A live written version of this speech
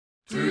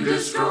to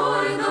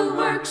destroy the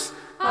works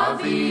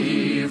of the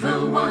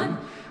evil one,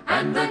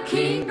 and the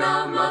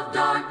kingdom of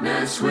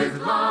darkness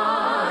with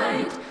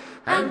light,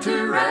 and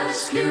to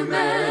rescue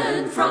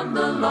men from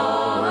the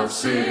law of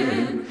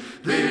sin.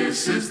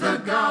 This is the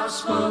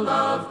gospel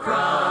of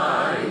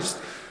Christ,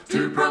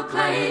 to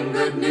proclaim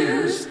good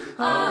news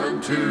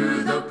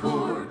unto the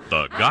poor.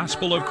 The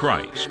gospel of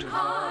Christ,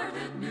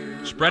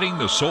 spreading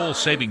the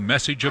soul-saving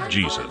message of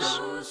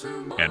Jesus.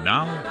 And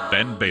now,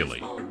 Ben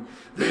Bailey.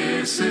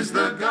 This is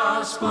the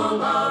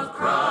gospel of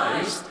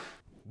Christ.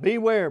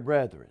 Beware,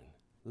 brethren,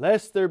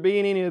 lest there be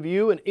in any of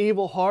you an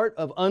evil heart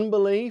of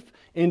unbelief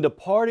in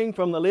departing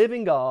from the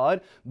living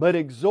God, but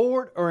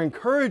exhort or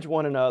encourage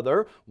one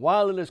another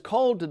while it is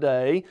called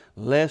today,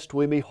 lest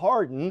we be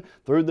hardened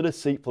through the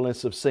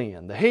deceitfulness of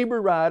sin. The Hebrew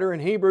writer in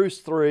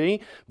Hebrews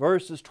 3,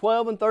 verses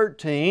 12 and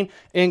 13,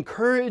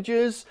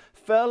 encourages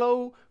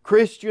fellow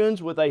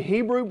Christians with a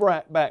Hebrew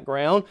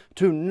background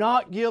to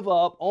not give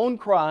up on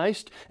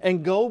Christ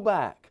and go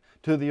back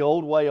to the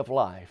old way of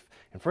life.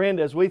 And friend,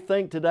 as we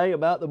think today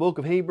about the book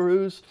of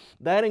Hebrews,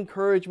 that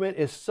encouragement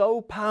is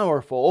so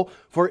powerful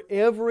for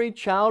every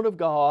child of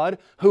God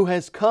who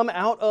has come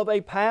out of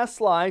a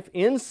past life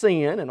in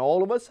sin, and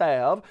all of us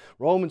have,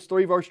 Romans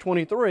 3 verse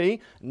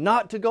 23,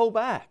 not to go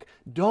back.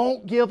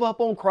 Don't give up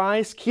on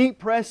Christ. Keep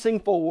pressing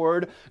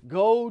forward.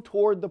 Go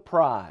toward the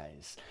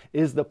prize,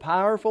 is the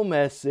powerful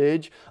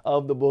message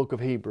of the book of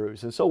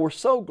Hebrews. And so we're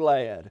so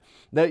glad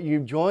that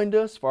you've joined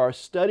us for our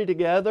study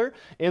together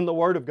in the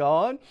Word of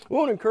God. We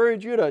want to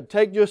encourage you to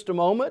take just a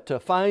moment to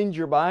find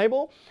your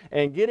Bible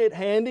and get it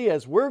handy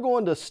as we're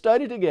going to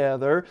study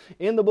together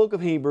in the book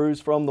of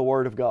Hebrews from the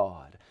Word of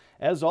God.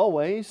 As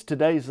always,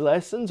 today's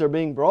lessons are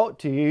being brought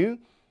to you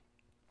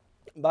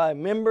by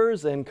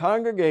members and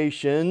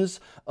congregations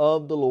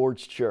of the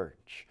Lord's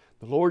Church.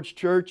 The Lord's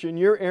Church in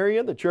your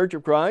area, the Church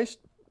of Christ,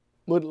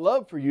 would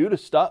love for you to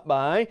stop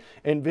by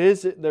and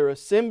visit their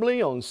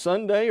assembly on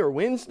Sunday or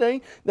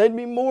Wednesday. They'd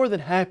be more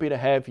than happy to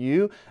have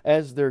you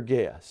as their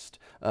guest.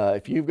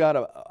 If you've got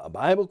a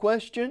Bible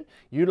question,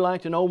 you'd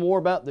like to know more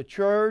about the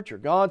church or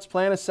God's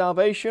plan of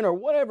salvation or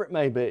whatever it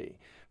may be,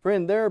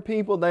 friend, there are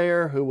people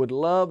there who would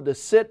love to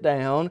sit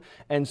down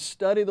and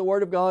study the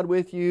Word of God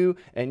with you,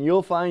 and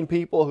you'll find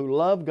people who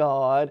love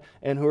God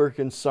and who are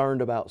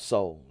concerned about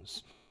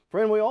souls.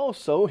 Friend, we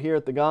also here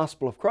at the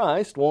Gospel of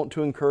Christ want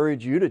to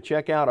encourage you to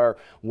check out our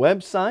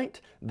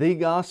website,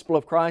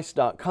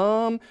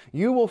 thegospelofchrist.com.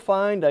 You will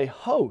find a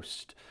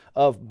host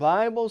of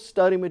Bible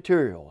study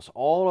materials,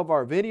 all of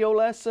our video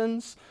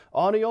lessons,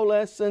 audio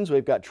lessons,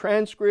 we've got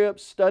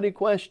transcripts, study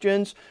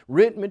questions,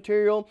 written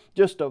material,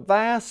 just a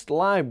vast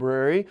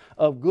library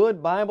of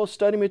good Bible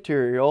study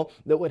material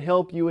that would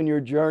help you in your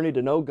journey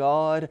to know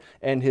God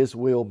and His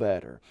will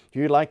better. If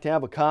you'd like to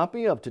have a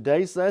copy of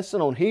today's lesson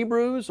on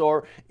Hebrews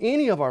or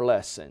any of our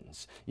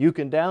lessons, you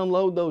can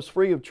download those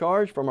free of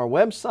charge from our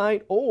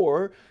website,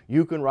 or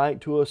you can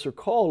write to us or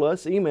call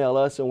us, email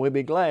us, and we'd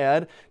be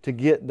glad to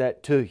get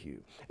that to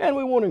you. And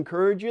we want to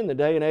encourage you in the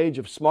day and age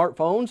of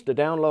smartphones to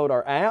download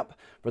our app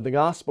for the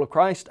Gospel of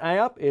Christ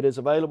app. It is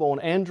available on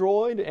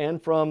Android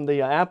and from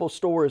the Apple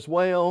Store as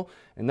well.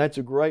 And that's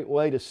a great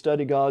way to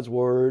study God's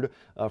Word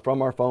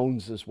from our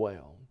phones as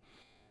well.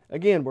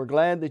 Again, we're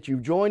glad that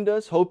you've joined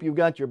us. Hope you've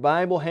got your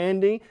Bible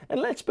handy. And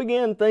let's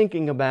begin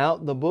thinking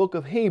about the book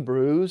of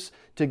Hebrews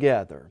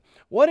together.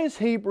 What is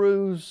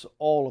Hebrews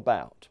all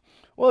about?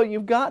 Well,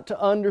 you've got to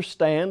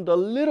understand a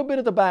little bit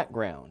of the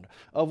background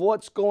of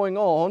what's going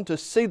on to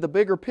see the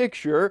bigger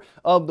picture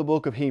of the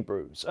book of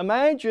Hebrews.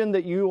 Imagine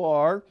that you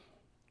are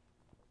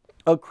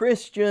a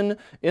Christian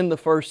in the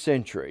first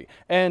century,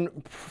 and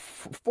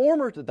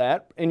former to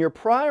that, in your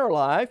prior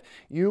life,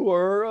 you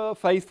were a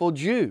faithful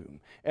Jew,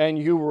 and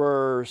you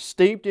were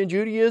steeped in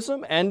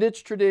Judaism and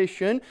its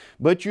tradition,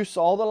 but you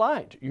saw the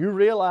light. You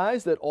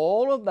realized that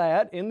all of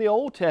that in the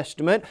Old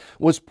Testament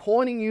was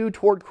pointing you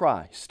toward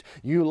Christ.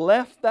 You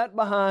left that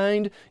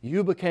behind,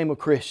 you became a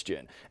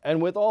Christian.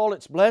 And with all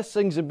its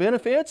blessings and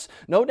benefits,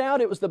 no doubt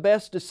it was the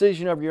best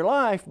decision of your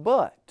life,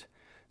 but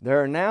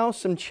there are now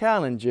some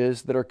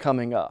challenges that are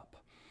coming up.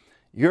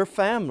 Your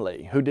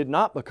family, who did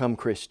not become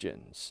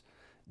Christians,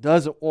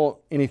 doesn't want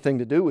anything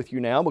to do with you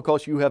now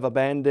because you have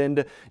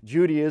abandoned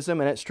Judaism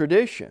and its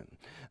tradition.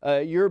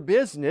 Your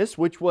business,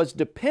 which was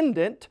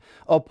dependent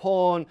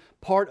upon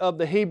part of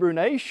the Hebrew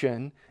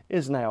nation,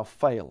 is now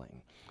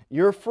failing.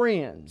 Your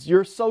friends,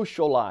 your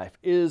social life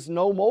is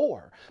no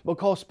more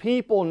because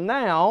people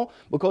now,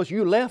 because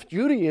you left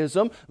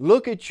Judaism,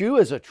 look at you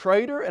as a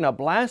traitor and a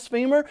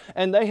blasphemer,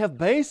 and they have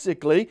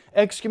basically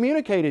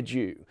excommunicated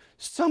you.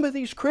 Some of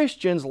these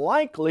Christians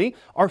likely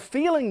are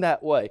feeling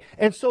that way,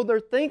 and so they're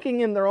thinking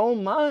in their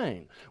own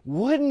mind,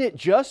 wouldn't it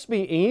just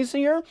be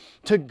easier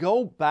to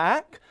go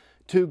back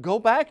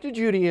to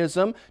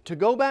Judaism, to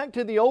go back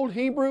to the old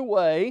Hebrew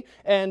way,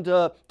 and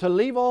to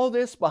leave all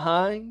this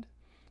behind?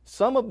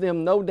 Some of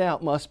them no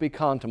doubt must be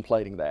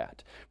contemplating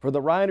that. For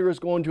the writer is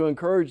going to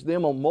encourage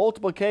them on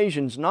multiple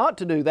occasions not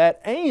to do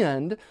that,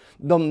 and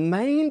the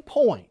main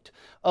point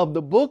of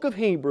the book of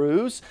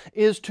Hebrews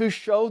is to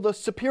show the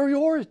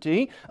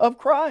superiority of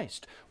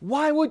Christ.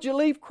 Why would you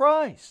leave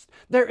Christ?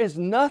 There is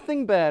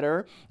nothing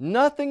better,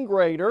 nothing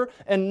greater,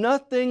 and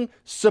nothing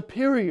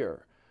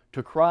superior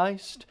to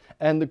Christ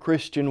and the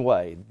Christian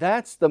way.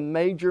 That's the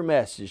major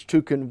message,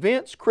 to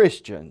convince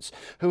Christians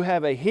who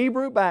have a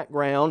Hebrew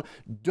background,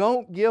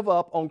 don't give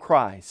up on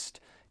Christ.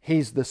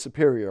 He's the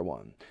superior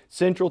one.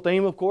 Central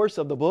theme, of course,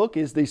 of the book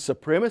is the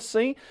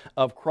supremacy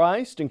of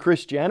Christ and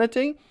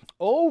Christianity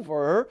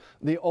over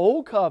the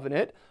Old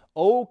Covenant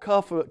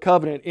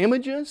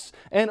images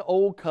and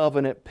Old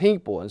Covenant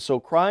people. And so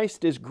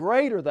Christ is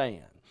greater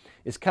than,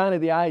 is kind of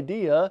the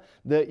idea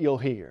that you'll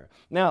hear.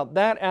 Now,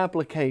 that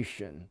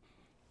application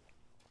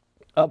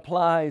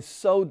applies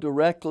so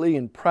directly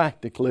and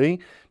practically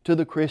to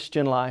the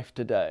Christian life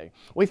today.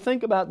 We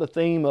think about the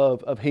theme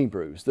of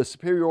Hebrews, the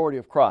superiority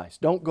of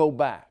Christ. Don't go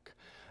back.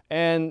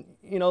 And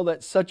you know,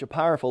 that's such a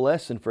powerful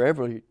lesson for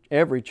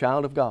every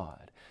child of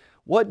God.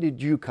 What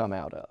did you come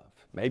out of?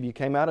 Maybe you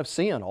came out of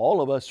sin. All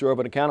of us who are of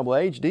an accountable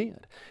age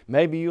did.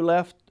 Maybe you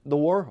left the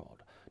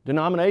world,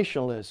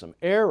 denominationalism,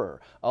 error,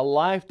 a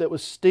life that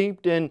was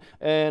steeped in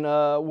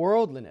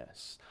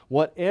worldliness.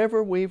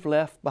 Whatever we've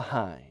left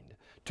behind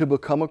to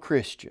become a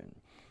Christian,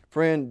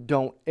 friend,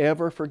 don't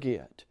ever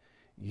forget,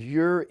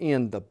 you're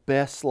in the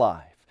best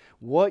life.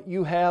 What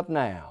you have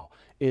now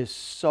is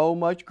so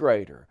much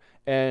greater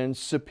and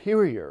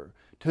superior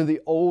to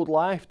the old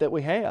life that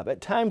we have. At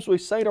times we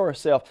say to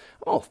ourselves,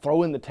 I'm going to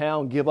throw in the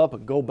towel and give up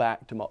and go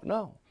back tomorrow.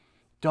 No,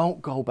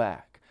 don't go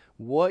back.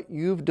 What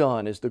you've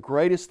done is the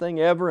greatest thing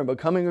ever in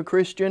becoming a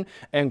Christian,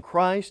 and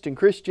Christ and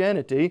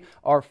Christianity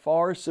are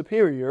far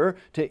superior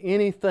to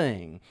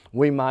anything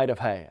we might have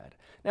had.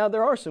 Now,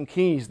 there are some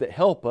keys that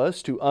help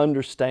us to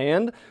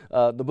understand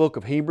the book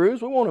of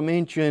Hebrews. We want to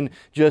mention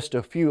just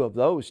a few of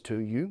those to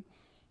you.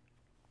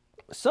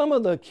 Some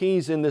of the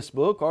keys in this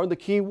book are the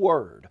key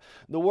word.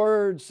 The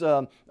words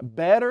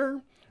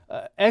better,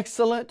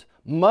 excellent,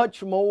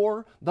 much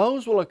more,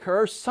 those will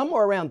occur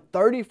somewhere around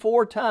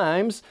 34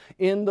 times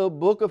in the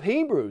book of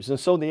Hebrews. And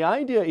so the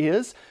idea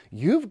is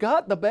you've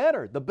got the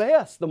better, the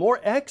best, the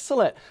more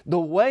excellent. The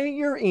way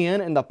you're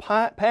in and the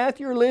path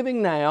you're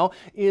living now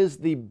is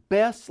the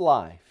best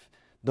life,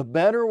 the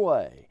better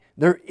way.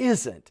 There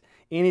isn't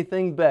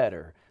anything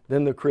better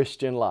than the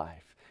Christian life.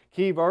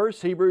 Key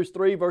verse, Hebrews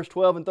 3, verse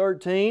 12 and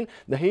 13.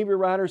 The Hebrew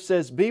writer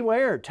says,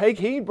 beware, take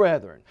heed,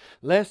 brethren,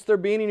 lest there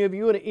be any of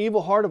you an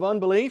evil heart of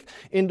unbelief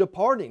in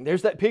departing.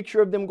 There's that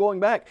picture of them going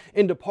back,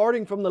 in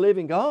departing from the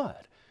living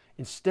God.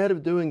 Instead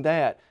of doing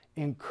that,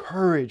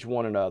 encourage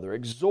one another,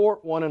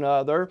 exhort one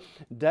another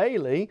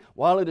daily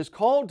while it is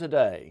called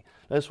today,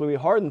 lest we be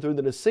hardened through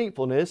the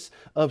deceitfulness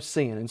of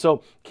sin. And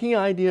so, key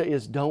idea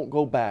is don't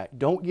go back,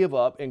 don't give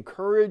up,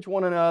 encourage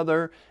one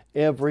another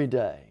every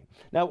day.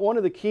 Now, one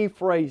of the key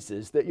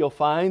phrases that you'll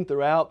find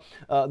throughout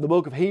the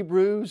book of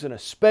Hebrews, and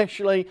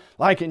especially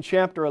like in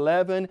chapter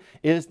 11,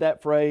 is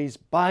that phrase,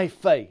 by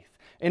faith.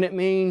 And it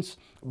means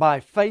by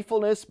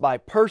faithfulness, by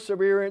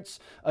perseverance.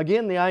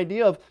 Again, the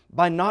idea of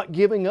by not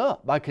giving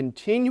up, by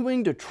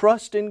continuing to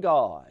trust in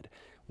God,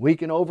 we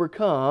can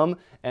overcome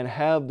and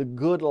have the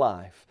good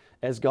life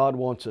as God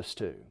wants us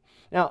to.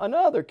 Now,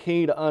 another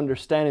key to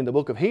understanding the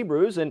book of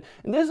Hebrews, and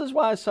this is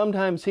why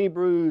sometimes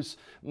Hebrews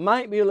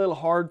might be a little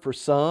hard for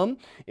some,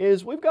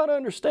 is we've got to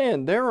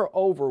understand there are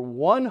over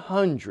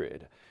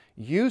 100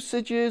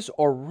 usages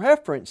or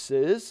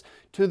references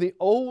to the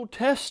Old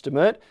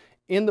Testament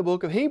in the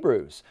book of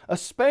Hebrews,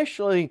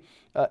 especially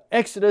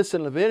Exodus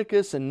and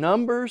Leviticus and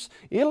Numbers.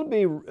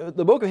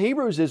 The book of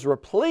Hebrews is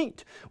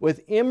replete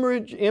with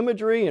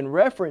imagery and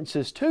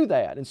references to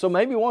that. And so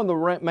maybe one of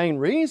the main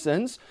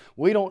reasons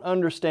we don't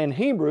understand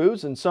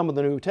Hebrews and some of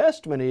the New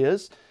Testament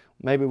is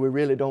maybe we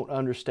really don't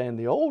understand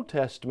the Old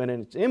Testament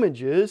and its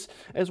images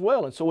as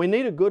well. And so we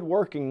need a good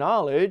working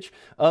knowledge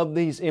of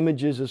these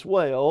images as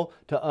well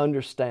to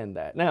understand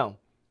that. Now,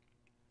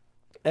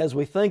 as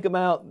we think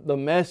about the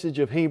message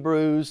of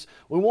Hebrews,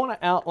 we want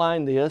to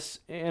outline this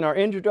in our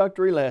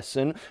introductory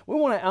lesson. We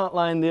want to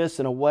outline this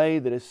in a way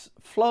that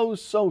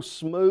flows so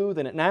smooth,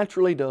 and it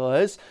naturally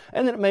does,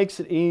 and that it makes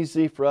it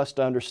easy for us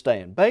to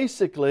understand.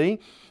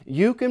 Basically,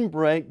 you can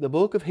break the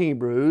book of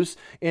Hebrews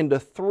into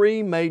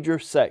three major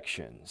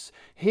sections.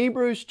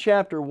 Hebrews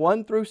chapter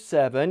 1 through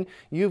 7,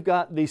 you've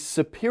got the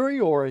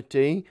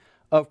superiority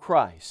of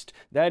Christ.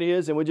 That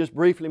is, and we just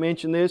briefly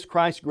mentioned this,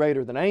 Christ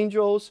greater than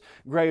angels,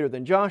 greater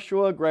than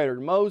Joshua, greater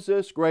than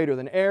Moses, greater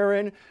than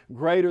Aaron,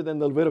 greater than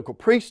the Levitical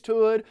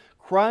priesthood.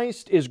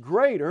 Christ is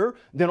greater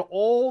than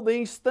all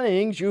these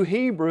things you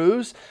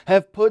Hebrews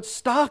have put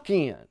stock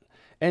in.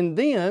 And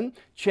then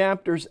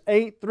chapters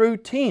 8 through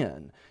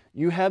 10,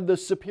 you have the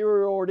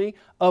superiority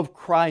of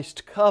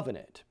Christ's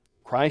covenant.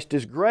 Christ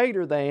is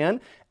greater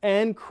than,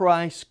 and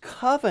Christ's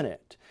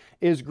covenant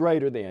is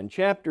greater than.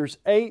 Chapters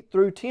 8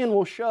 through 10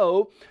 will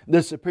show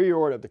the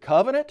superiority of the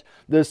covenant,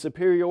 the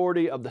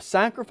superiority of the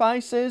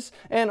sacrifices,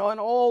 and on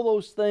all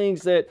those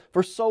things that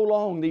for so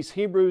long these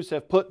Hebrews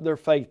have put their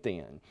faith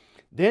in.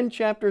 Then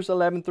chapters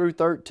 11 through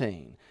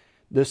 13,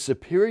 the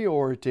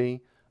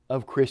superiority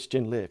of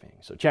Christian living.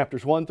 So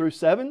chapters 1 through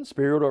 7,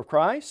 superiority of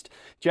Christ.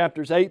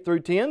 Chapters 8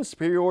 through 10,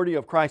 superiority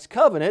of Christ's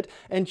covenant.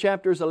 And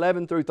chapters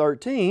 11 through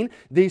 13,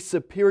 the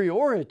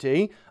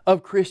superiority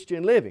of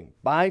Christian living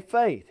by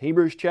faith.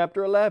 Hebrews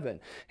chapter 11.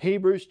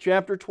 Hebrews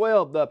chapter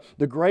 12,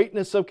 the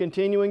greatness of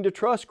continuing to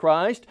trust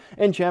Christ.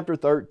 And chapter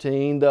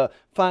 13, the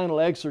final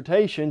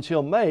exhortations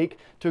He'll make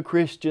to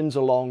Christians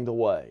along the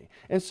way.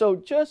 And so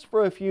just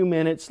for a few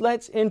minutes,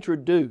 let's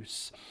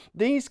introduce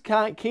these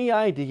key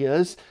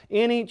ideas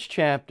in each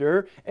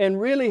chapter and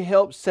really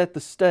help set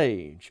the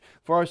stage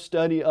for our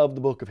study of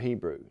the book of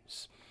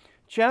Hebrews.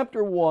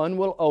 Chapter 1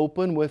 will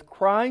open with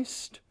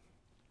Christ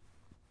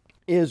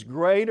is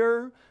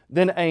greater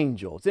than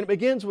angels. And it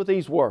begins with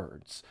these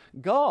words.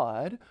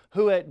 God,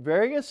 who at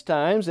various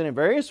times and in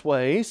various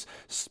ways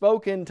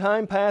spoke in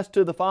time past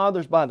to the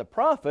fathers by the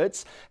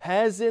prophets,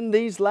 has in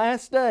these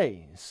last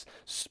days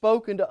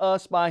spoken to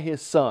us by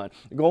His Son.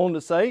 Go on to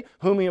say,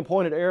 whom He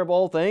appointed heir of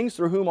all things,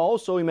 through whom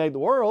also He made the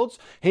worlds.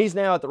 He's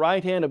now at the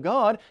right hand of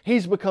God.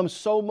 He's become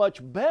so much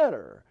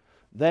better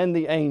than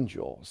the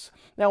angels.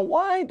 Now,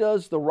 why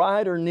does the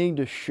writer need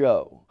to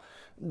show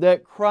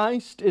that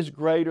Christ is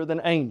greater than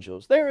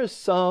angels? There is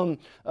some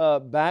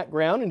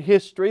background and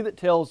history that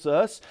tells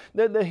us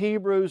that the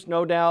Hebrews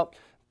no doubt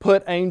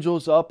put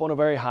angels up on a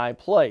very high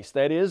place.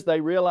 That is,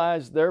 they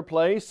realized their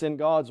place in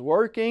God's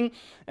working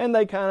and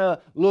they kind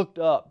of looked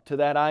up to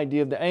that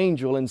idea of the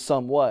angel in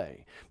some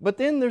way. But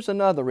then there's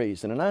another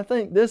reason, and I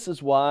think this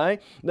is why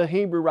the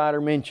Hebrew writer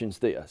mentions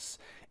this.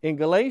 In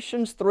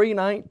Galatians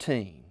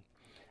 3:19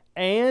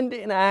 and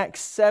in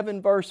Acts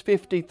 7 verse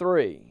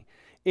 53,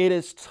 it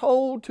is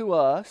told to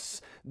us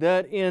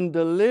that in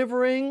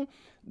delivering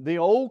the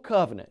Old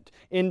Covenant,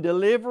 in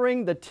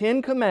delivering the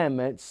Ten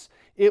Commandments,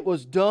 it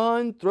was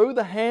done through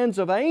the hands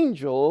of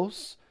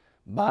angels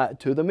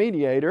to the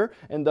mediator,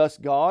 and thus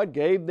God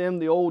gave them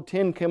the old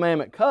Ten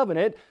Commandment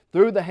covenant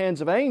through the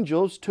hands of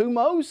angels to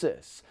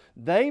Moses.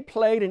 They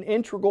played an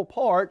integral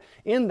part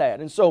in that.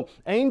 And so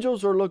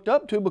angels are looked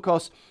up to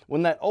because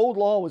when that old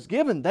law was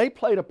given, they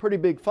played a pretty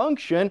big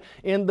function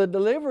in the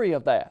delivery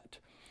of that.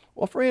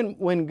 Well, friend,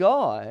 when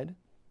God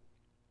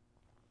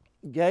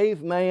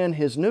gave man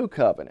His new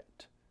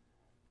covenant,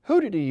 who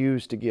did He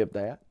use to give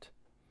that?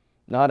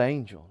 Not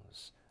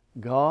angels.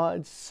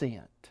 God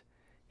sent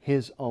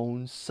His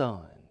own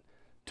Son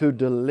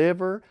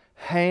to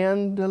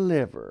hand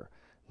deliver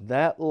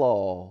that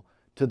law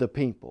to the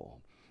people.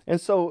 And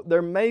so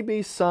there may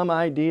be some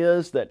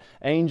ideas that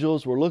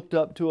angels were looked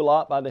up to a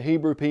lot by the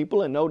Hebrew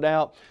people, and no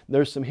doubt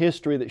there's some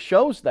history that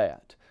shows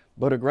that.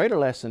 But a greater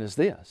lesson is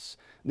this.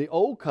 The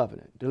Old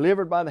Covenant,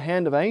 delivered by the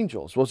hand of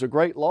angels, was a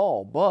great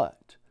law,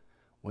 but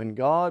when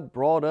God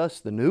brought us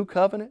the New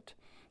Covenant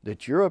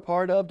that you're a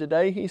part of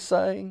today, He's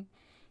saying,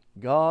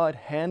 God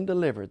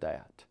hand-delivered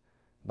that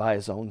by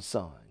His own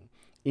Son.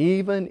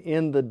 Even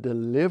in the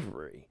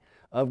delivery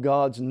of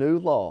God's new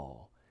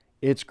law,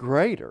 it's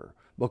greater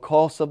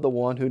because of the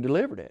one who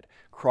delivered it.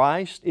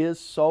 Christ is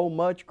so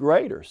much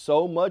greater,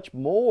 so much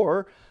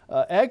more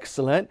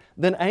excellent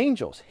than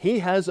angels. He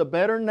has a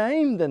better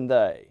name than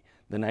they.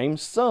 The name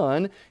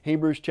Son,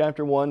 Hebrews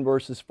chapter 1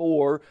 verses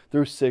 4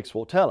 through 6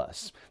 will tell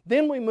us.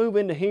 Then we move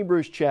into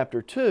Hebrews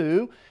chapter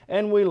 2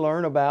 and we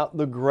learn about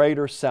the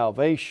greater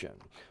salvation.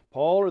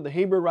 Paul, or the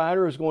Hebrew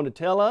writer, is going to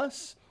tell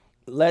us,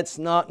 let's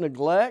not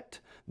neglect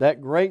that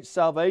great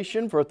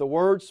salvation, for if the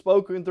word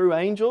spoken through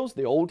angels,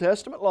 the Old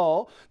Testament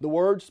law, the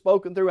word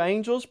spoken through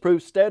angels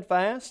proved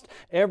steadfast,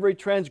 every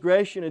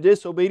transgression and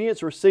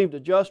disobedience received a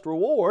just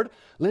reward.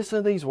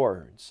 Listen to these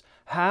words.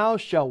 How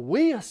shall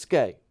we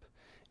escape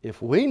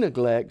if we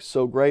neglect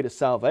so great a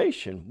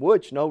salvation,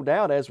 which no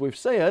doubt, as we've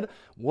said,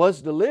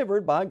 was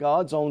delivered by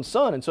God's own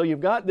Son? And so you've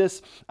got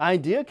this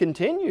idea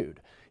continued.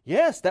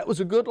 Yes, that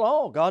was a good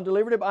law. God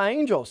delivered it by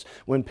angels.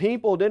 When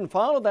people didn't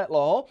follow that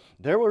law,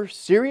 there were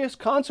serious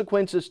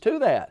consequences to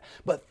that.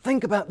 But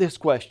think about this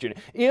question.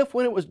 If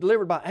when it was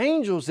delivered by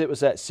angels it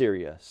was that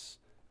serious,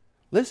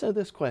 listen to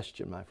this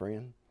question, my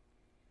friend.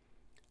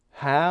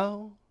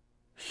 How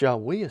shall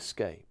we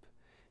escape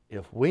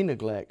if we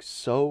neglect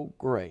so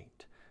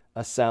great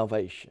a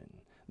salvation?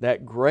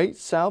 That great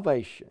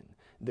salvation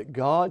that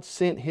God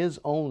sent His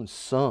own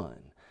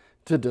Son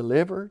to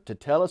deliver, to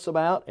tell us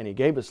about, and He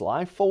gave His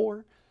life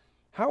for.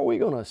 How are we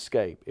going to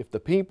escape if the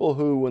people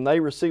who, when they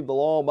received the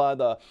law by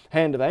the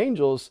hand of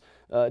angels,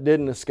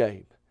 didn't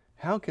escape?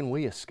 How can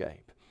we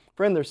escape?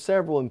 Friend, there's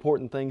several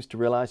important things to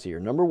realize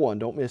here. Number one,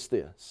 don't miss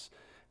this.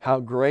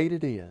 How great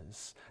it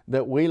is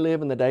that we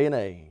live in the day and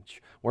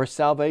age where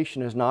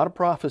salvation is not a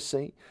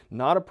prophecy,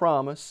 not a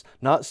promise,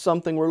 not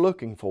something we're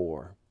looking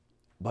for,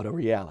 but a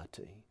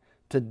reality.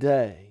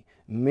 Today,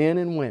 men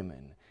and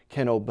women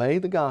can obey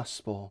the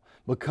gospel,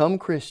 become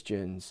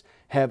Christians,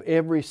 have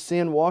every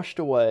sin washed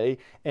away,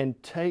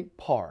 and take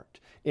part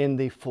in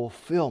the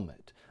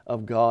fulfillment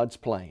of God's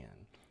plan.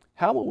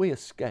 How will we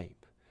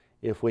escape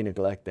if we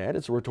neglect that?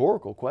 It's a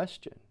rhetorical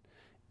question.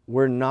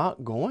 We're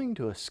not going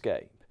to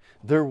escape.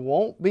 There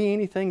won't be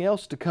anything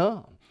else to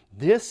come.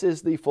 This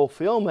is the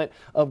fulfillment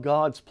of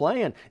God's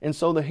plan. And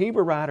so the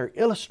Hebrew writer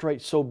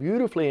illustrates so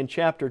beautifully in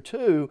chapter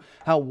 2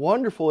 how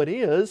wonderful it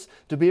is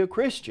to be a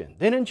Christian.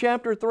 Then in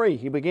chapter 3,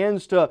 he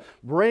begins to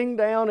bring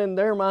down in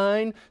their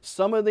mind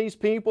some of these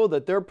people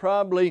that they're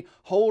probably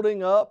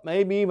holding up,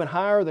 maybe even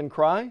higher than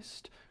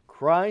Christ.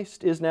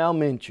 Christ is now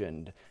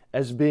mentioned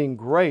as being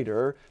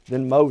greater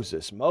than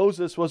Moses.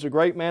 Moses was a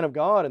great man of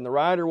God, and the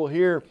writer will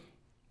here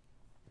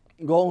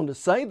go on to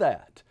say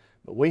that.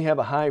 But we have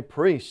a high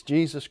priest,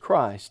 Jesus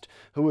Christ,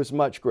 who is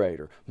much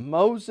greater.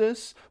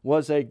 Moses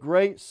was a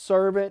great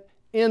servant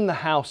in the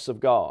house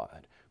of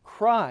God.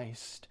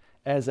 Christ,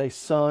 as a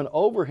son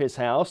over His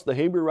house, the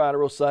Hebrew writer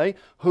will say,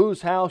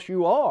 whose house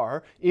you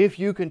are if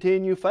you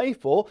continue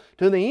faithful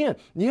to the end.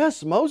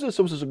 Yes, Moses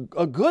was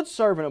a good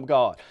servant of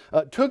God,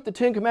 took the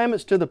Ten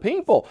Commandments to the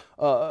people.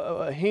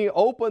 He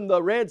opened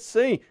the Red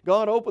Sea.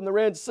 God opened the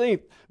Red Sea.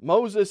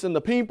 Moses and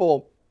the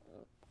people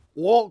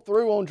walked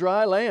through on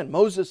dry land.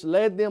 Moses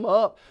led them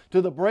up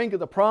to the brink of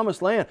the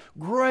promised land.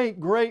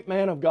 Great, great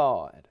man of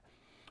God.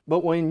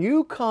 But when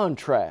you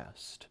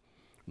contrast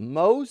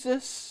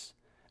Moses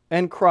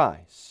and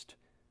Christ,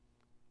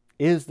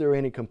 is there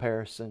any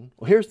comparison?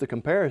 Well, here's the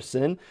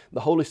comparison the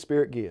Holy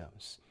Spirit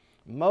gives.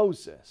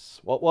 Moses,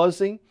 what was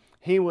he?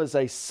 He was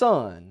a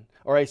son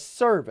or a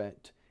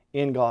servant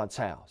in God's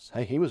house.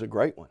 Hey, he was a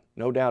great one,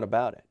 no doubt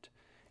about it.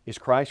 Is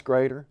Christ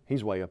greater?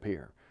 He's way up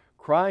here.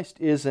 Christ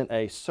isn't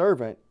a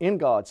servant in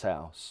God's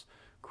house.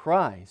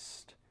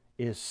 Christ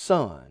is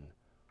son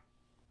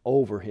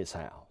over His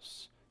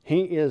house.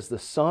 He is the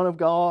Son of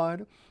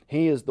God.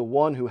 He is the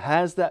one who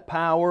has that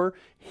power.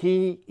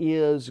 He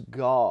is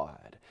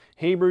God.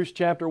 Hebrews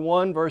chapter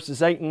 1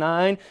 verses 8 and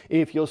 9,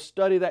 if you'll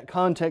study that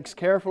context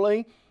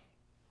carefully,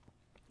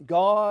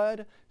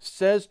 God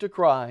says to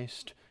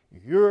Christ,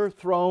 your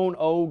throne,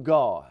 O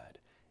God,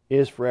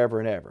 is forever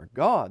and ever.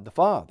 God, the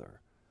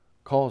Father,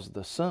 calls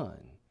the Son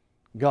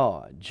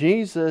God.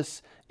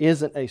 Jesus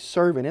isn't a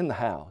servant in the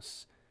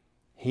house.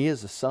 He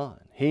is a son.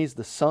 He's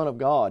the Son of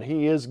God.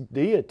 He is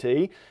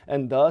deity,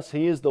 and thus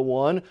He is the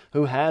one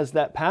who has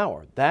that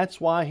power. That's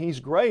why He's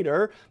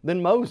greater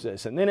than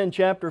Moses. And then in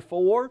chapter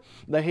 4,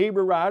 the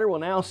Hebrew writer will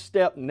now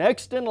step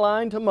next in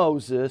line to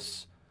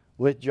Moses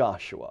with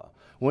Joshua.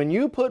 When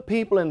you put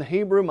people in the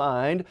Hebrew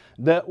mind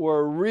that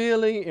were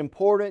really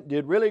important,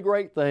 did really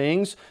great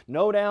things,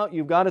 no doubt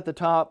you've got at the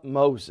top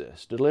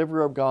Moses,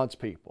 deliverer of God's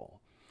people.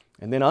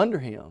 And then under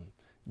him,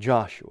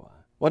 Joshua.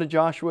 What did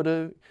Joshua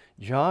do?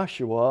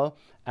 Joshua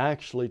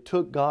actually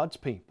took God's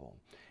people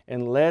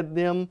and led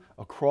them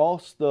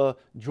across the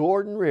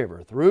Jordan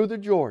River, through the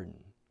Jordan,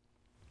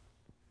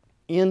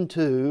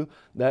 into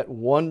that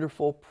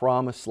wonderful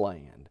promised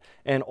land.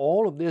 And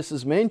all of this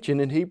is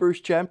mentioned in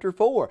Hebrews chapter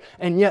 4.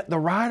 And yet the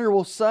writer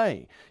will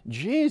say,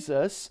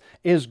 Jesus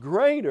is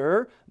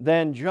greater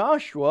than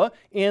Joshua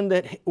in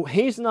that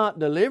He's not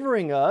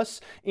delivering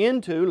us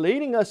into,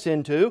 leading us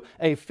into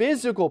a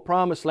physical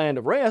promised land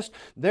of rest.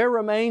 There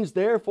remains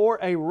therefore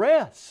a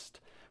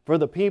rest for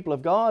the people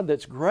of God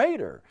that's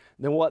greater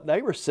than what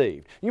they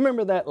received. You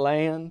remember that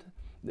land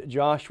that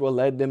Joshua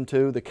led them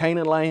to, the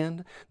Canaan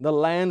land, the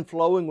land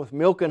flowing with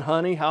milk and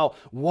honey, how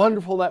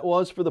wonderful that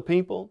was for the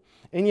people.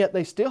 And yet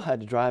they still had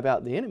to drive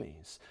out the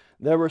enemies.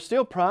 There were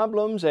still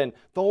problems and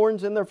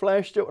thorns in their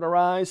flesh that would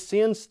arise.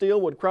 Sin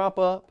still would crop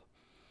up.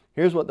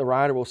 Here's what the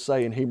writer will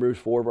say in Hebrews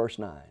 4 verse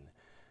 9.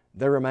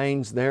 There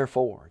remains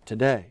therefore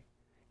today,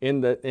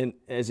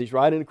 as he's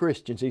writing to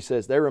Christians, he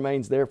says, there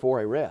remains therefore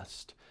a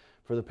rest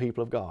for the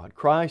people of God.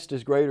 Christ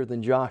is greater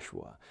than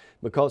Joshua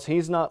because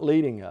He's not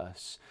leading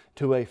us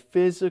to a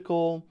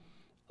physical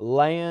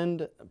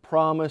land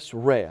promised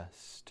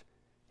rest.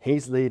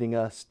 He's leading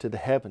us to the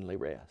heavenly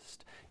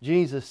rest.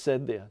 Jesus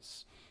said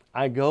this,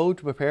 I go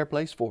to prepare a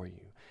place for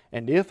you.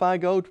 And if I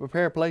go to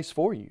prepare a place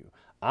for you,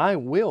 I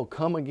will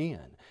come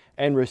again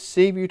and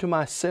receive you to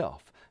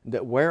myself,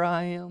 that where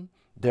I am,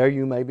 there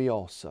you may be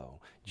also.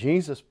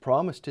 Jesus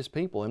promised His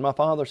people, in my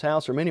Father's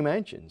house are many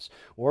mansions.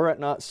 Were it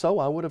not so,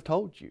 I would have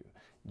told you.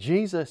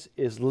 Jesus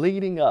is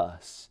leading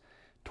us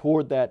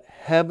toward that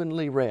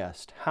heavenly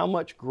rest. How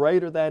much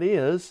greater that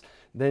is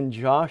than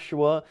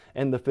Joshua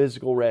and the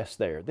physical rest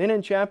there. Then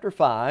in chapter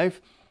 5,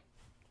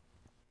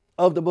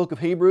 of the book of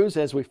Hebrews,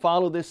 as we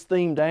follow this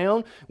theme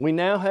down, we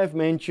now have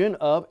mention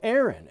of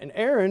Aaron. And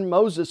Aaron,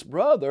 Moses'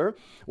 brother,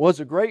 was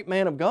a great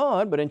man of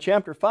God, but in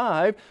chapter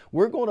 5,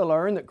 we're going to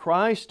learn that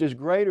Christ is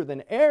greater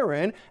than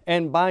Aaron,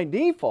 and by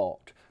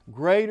default,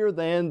 greater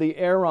than the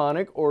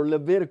Aaronic or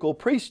Levitical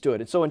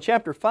priesthood. And so in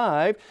chapter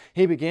 5,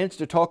 he begins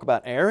to talk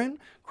about Aaron,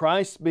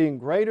 Christ being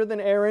greater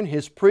than Aaron,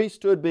 His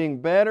priesthood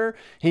being better.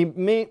 He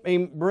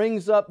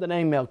brings up the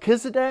name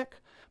Melchizedek.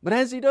 But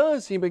as he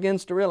does, he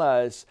begins to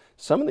realize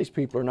some of these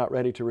people are not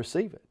ready to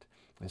receive it.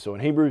 And so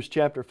in Hebrews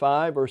chapter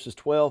 5, verses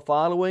 12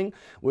 following,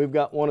 we've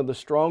got one of the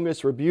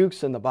strongest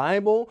rebukes in the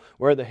Bible,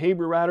 where the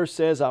Hebrew writer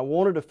says, I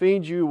wanted to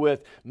feed you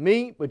with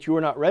meat, but you were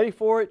not ready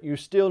for it. You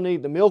still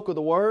need the milk of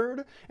the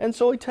Word. And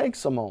so he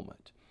takes a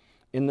moment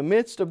in the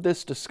midst of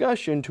this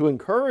discussion to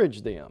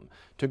encourage them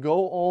to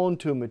go on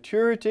to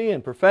maturity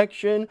and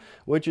perfection,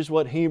 which is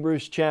what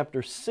Hebrews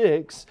chapter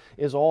 6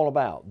 is all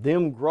about.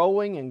 Them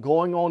growing and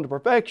going on to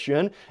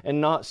perfection and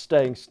not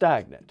staying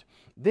stagnant.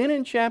 Then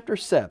in chapter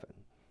 7,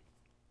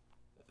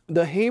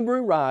 the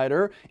Hebrew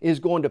writer is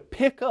going to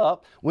pick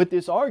up with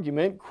this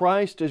argument,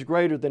 Christ is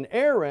greater than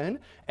Aaron,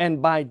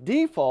 and by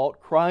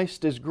default,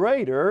 Christ is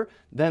greater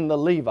than the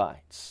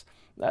Levites.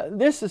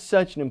 This is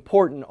such an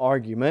important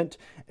argument,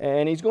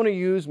 and he's going to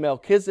use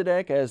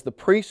Melchizedek as the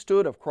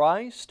priesthood of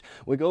Christ.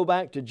 We go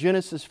back to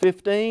Genesis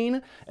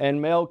 15,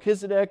 and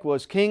Melchizedek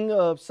was king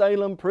of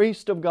Salem,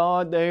 priest of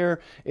God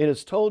there, it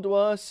is told to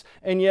us,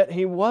 and yet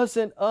he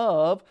wasn't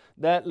of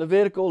that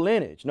Levitical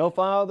lineage. No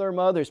father or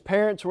mother. His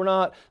parents were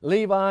not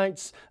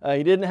Levites.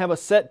 He didn't have a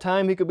set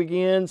time he could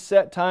begin,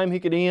 set time he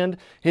could end.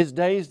 His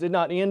days did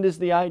not end is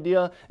the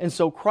idea. And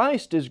so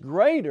Christ is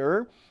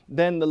greater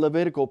than the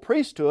Levitical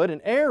priesthood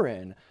and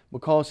Aaron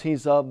because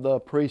He's of the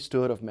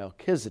priesthood of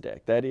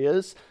Melchizedek. That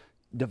is,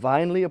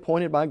 divinely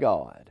appointed by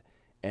God.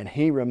 And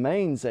He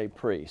remains a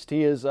priest.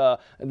 He is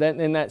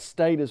in that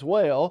state as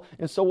well.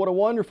 And so what a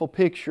wonderful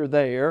picture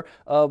there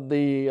of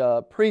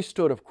the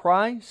priesthood of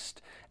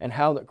Christ and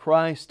how that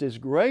Christ is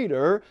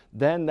greater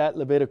than that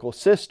Levitical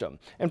system.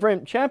 And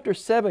friend, chapter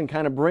 7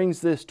 kind of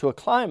brings this to a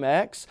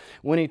climax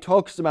when he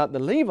talks about the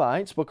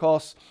Levites,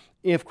 because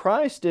if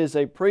Christ is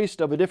a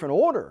priest of a different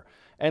order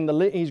and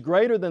He's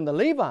greater than the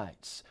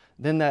Levites,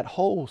 then that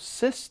whole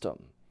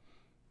system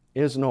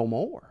is no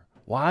more.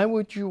 Why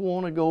would you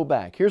want to go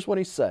back? Here's what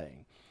he's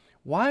saying.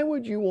 Why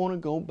would you want to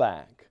go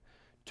back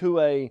to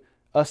a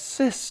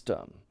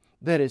system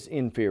that is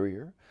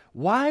inferior?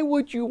 Why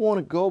would you want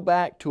to go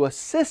back to a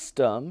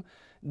system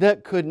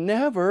that could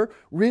never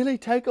really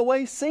take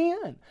away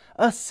sin?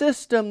 A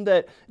system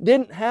that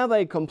didn't have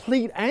a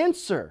complete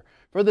answer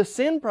for the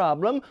sin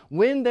problem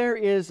when there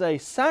is a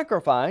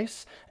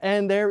sacrifice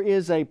and there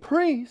is a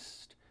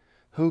priest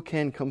who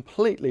can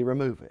completely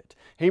remove it.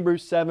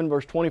 Hebrews 7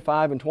 verse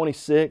 25 and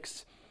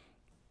 26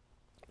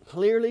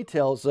 clearly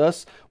tells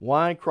us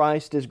why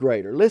Christ is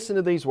greater. Listen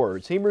to these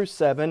words. Hebrews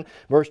 7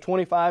 verse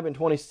 25 and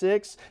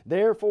 26.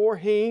 Therefore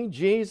He,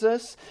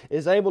 Jesus,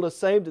 is able to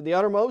save to the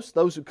uttermost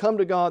those who come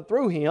to God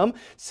through Him,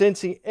 since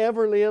He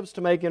ever lives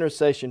to make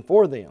intercession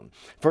for them.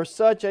 For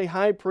such a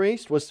high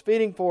priest was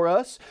fitting for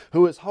us,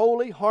 who is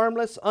holy,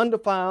 harmless,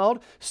 undefiled,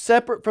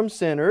 separate from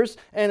sinners,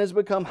 and has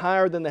become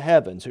higher than the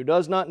heavens, who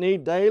does not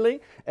need daily,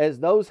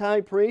 as those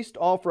high priests,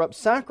 offer up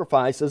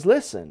sacrifices.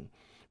 Listen.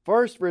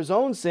 First for His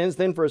own sins,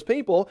 then for His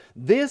people.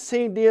 This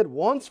He did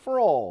once for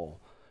all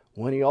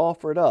when He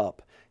offered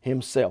up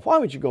Himself. Why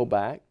would you go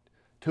back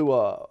to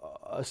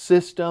a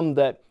system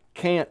that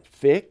can't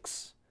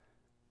fix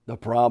the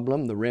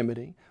problem, the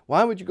remedy?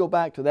 Why would you go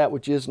back to that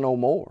which is no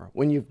more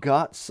when you've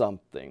got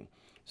something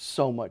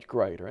so much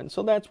greater? And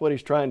so that's what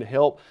He's trying to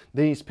help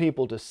these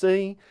people to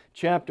see.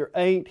 Chapter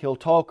 8, He'll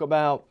talk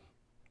about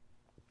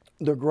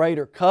the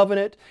greater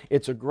covenant.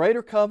 It's a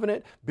greater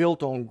covenant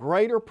built on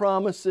greater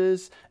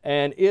promises,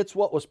 and it's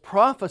what was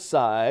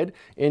prophesied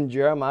in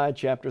Jeremiah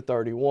chapter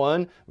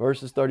 31,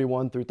 verses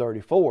 31 through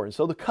 34. And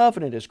so the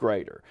covenant is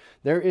greater.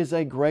 There is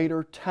a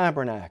greater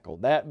tabernacle,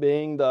 that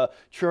being the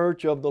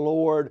church of the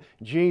Lord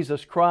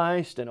Jesus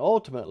Christ, and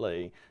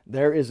ultimately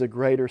there is a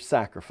greater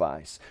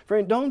sacrifice.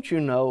 Friend, don't you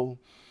know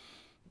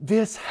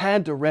this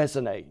had to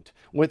resonate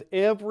with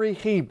every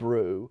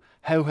Hebrew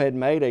who had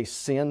made a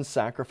sin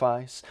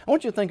sacrifice? I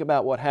want you to think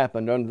about what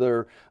happened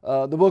under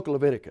the book of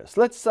Leviticus.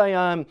 Let's say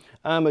I'm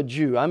a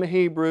Jew, I'm a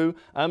Hebrew,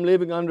 I'm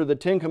living under the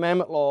Ten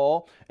Commandment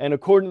law, and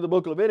according to the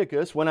book of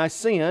Leviticus, when I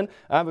sin,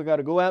 I've got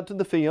to go out to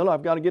the field,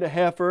 I've got to get a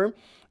heifer,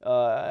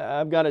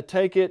 I've got to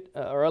take it,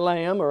 or a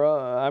lamb, or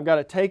I've got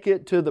to take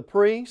it to the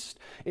priest.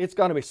 It's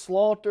got to be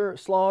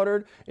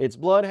slaughtered, its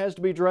blood has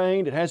to be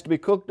drained, it has to be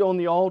cooked on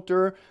the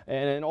altar,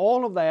 and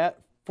all of that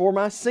for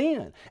my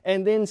sin.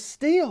 And then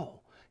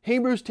still,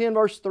 Hebrews 10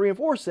 verse 3 and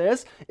 4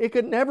 says it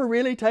could never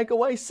really take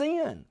away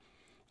sin.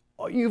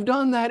 You've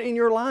done that in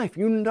your life.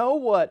 You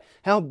know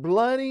how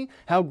bloody,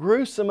 how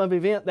gruesome of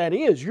event that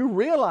is. You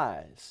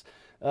realize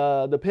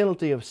the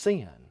penalty of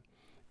sin.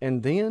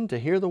 And then to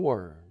hear the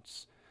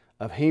words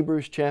of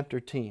Hebrews chapter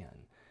 10,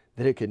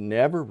 that it could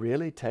never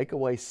really take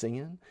away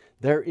sin.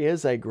 There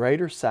is a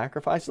greater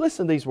sacrifice.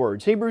 Listen to these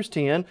words. Hebrews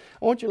 10,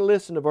 I want you to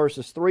listen to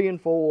verses 3 and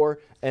 4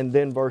 and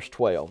then verse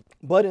 12.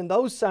 But in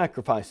those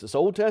sacrifices,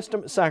 Old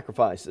Testament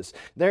sacrifices,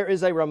 there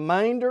is a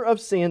reminder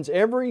of sins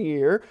every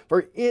year,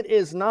 for it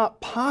is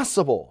not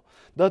possible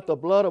that the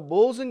blood of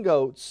bulls and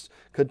goats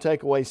could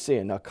take away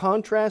sin. Now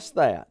contrast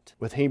that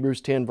with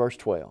Hebrews 10 verse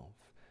 12.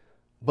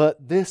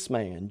 But this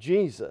man,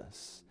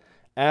 Jesus,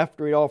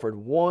 after He offered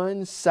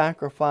one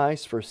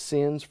sacrifice for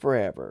sins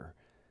forever,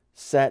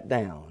 sat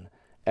down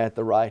at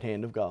the right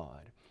hand of God.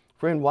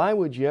 Friend, why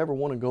would you ever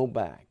want to go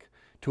back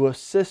to a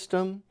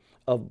system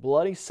of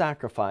bloody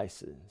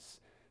sacrifices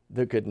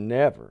that could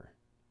never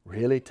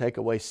really take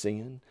away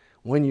sin,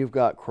 when you've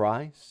got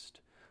Christ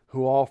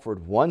who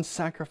offered one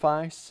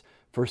sacrifice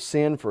for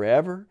sin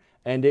forever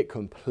and it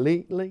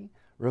completely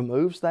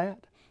removes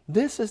that?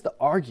 This is the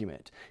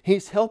argument.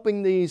 He's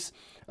helping these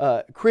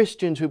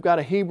Christians who've got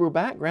a Hebrew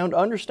background to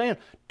understand,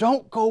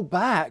 don't go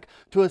back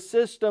to a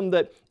system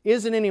that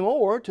isn't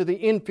anymore, to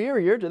the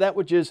inferior, to that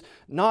which is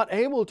not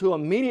able to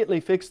immediately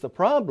fix the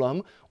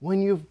problem,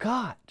 when you've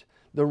got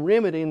the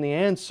remedy and the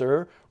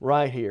answer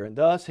right here. And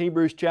thus,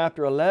 Hebrews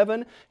chapter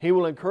 11, he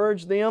will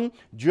encourage them,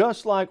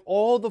 just like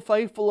all the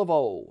faithful of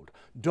old,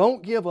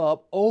 don't give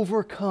up,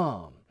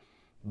 overcome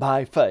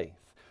by faith.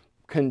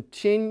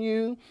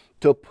 Continue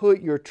to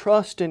put your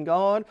trust in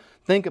God.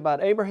 Think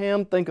about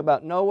Abraham, think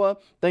about Noah,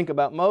 think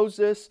about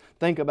Moses,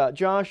 think about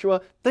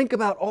Joshua, think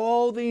about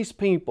all these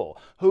people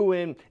who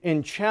in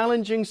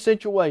challenging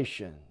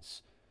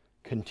situations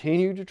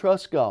continue to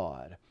trust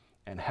God,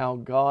 and how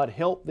God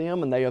helped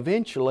them and they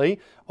eventually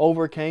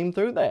overcame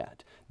through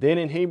that. Then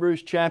in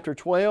Hebrews chapter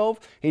 12,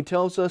 he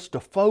tells us to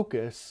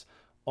focus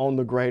on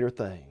the greater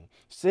thing.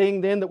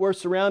 Seeing then that we're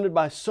surrounded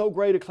by so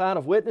great a cloud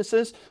of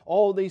witnesses,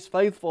 all these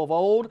faithful of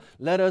old,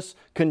 let us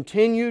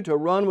continue to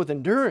run with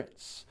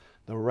endurance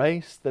the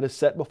race that is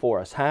set before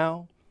us.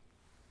 How?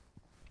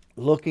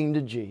 Looking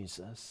to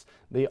Jesus,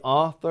 the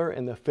author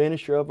and the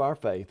finisher of our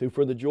faith, who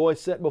for the joy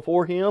set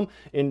before Him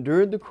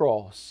endured the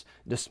cross,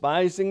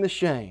 despising the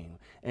shame,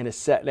 and is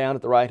sat down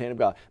at the right hand of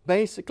God.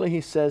 Basically,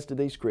 he says to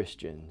these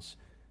Christians,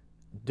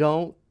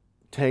 don't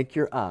take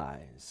your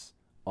eyes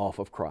off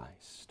of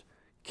Christ.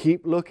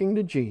 Keep looking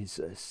to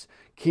Jesus.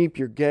 Keep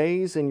your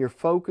gaze and your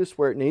focus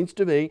where it needs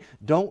to be.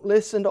 Don't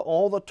listen to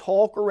all the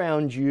talk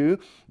around you.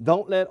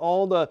 Don't let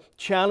all the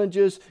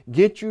challenges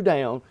get you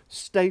down.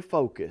 Stay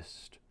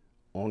focused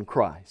on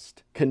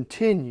Christ.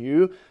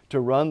 Continue to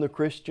run the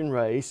Christian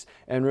race,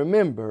 and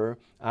remember,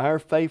 our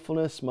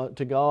faithfulness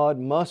to God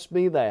must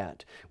be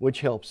that which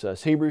helps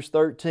us. Hebrews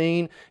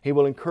 13, he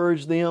will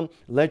encourage them,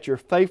 let your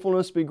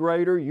faithfulness be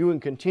greater. You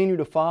can continue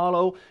to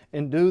follow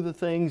and do the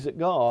things that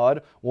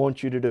God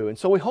wants you to do. And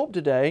so we hope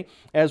today,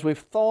 as we've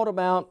thought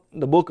about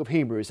the book of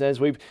Hebrews, as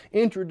we've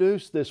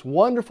introduced this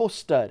wonderful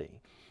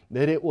study,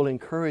 that it will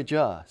encourage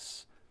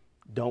us,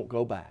 don't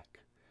go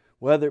back.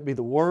 Whether it be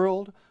the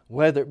world,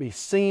 whether it be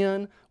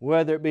sin,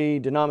 whether it be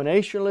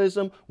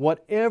denominationalism,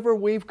 whatever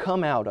we've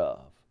come out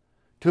of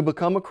to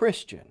become a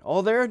Christian.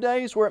 Oh, there are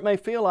days where it may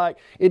feel like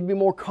it'd be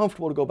more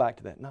comfortable to go back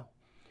to that. No.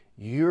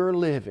 You're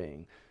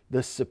living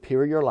the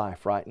superior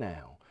life right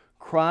now.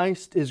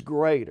 Christ is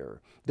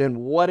greater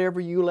than whatever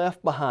you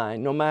left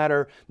behind, no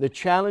matter the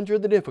challenge or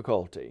the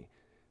difficulty.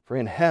 For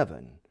in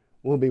heaven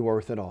will be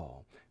worth it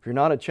all. If you're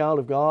not a child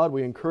of God,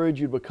 we encourage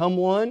you to become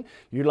one.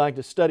 If you'd like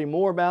to study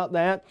more about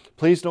that,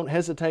 please don't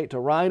hesitate to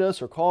write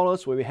us or call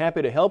us. We'll be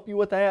happy to help you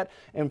with that.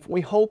 And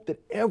we hope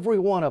that every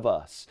one of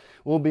us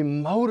will be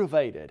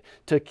motivated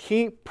to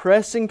keep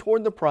pressing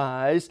toward the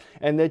prize,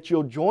 and that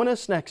you'll join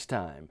us next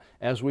time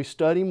as we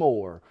study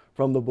more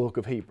from the book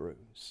of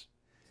Hebrews.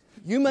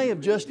 You may have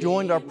just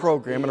joined our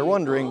program and are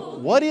wondering,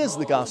 what is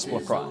the Gospel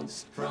of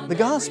Christ? The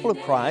Gospel of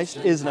Christ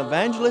is an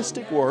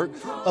evangelistic work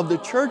of the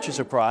churches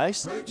of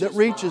Christ that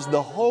reaches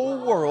the whole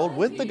world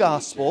with the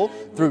Gospel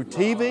through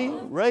TV,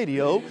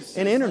 radio,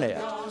 and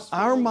Internet.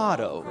 Our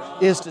motto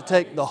is to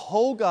take the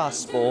whole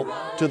Gospel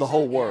to the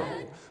whole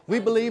world. We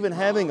believe in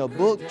having a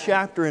book,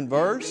 chapter, and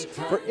verse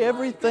for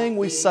everything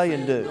we say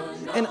and do.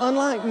 And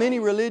unlike many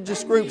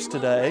religious groups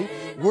today,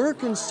 we're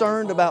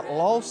concerned about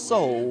lost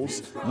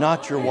souls,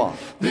 not your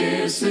wife.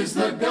 This is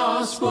the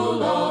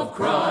gospel of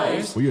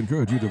Christ. We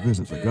encourage you to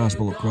visit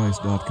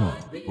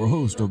thegospelofchrist.com for a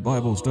host of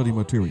Bible study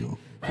material,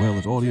 well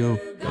as audio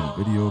and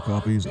video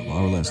copies of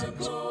our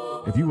lessons.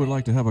 If you would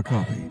like to have a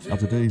copy of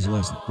today's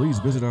lesson, please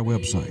visit our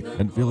website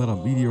and fill out a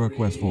media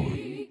request form.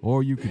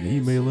 Or you can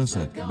email us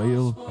at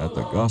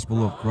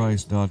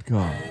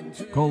mail@thegospelofchrist.com.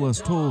 Call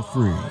us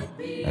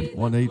toll-free at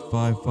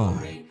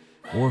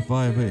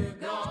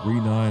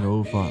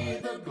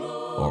 1-855-458-3905.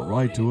 Or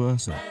write to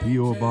us at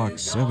P.O.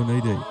 Box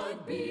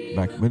 788,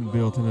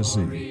 McMinnville,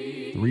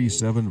 Tennessee,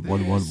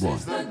 37111.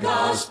 The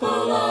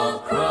gospel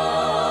of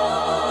Christ.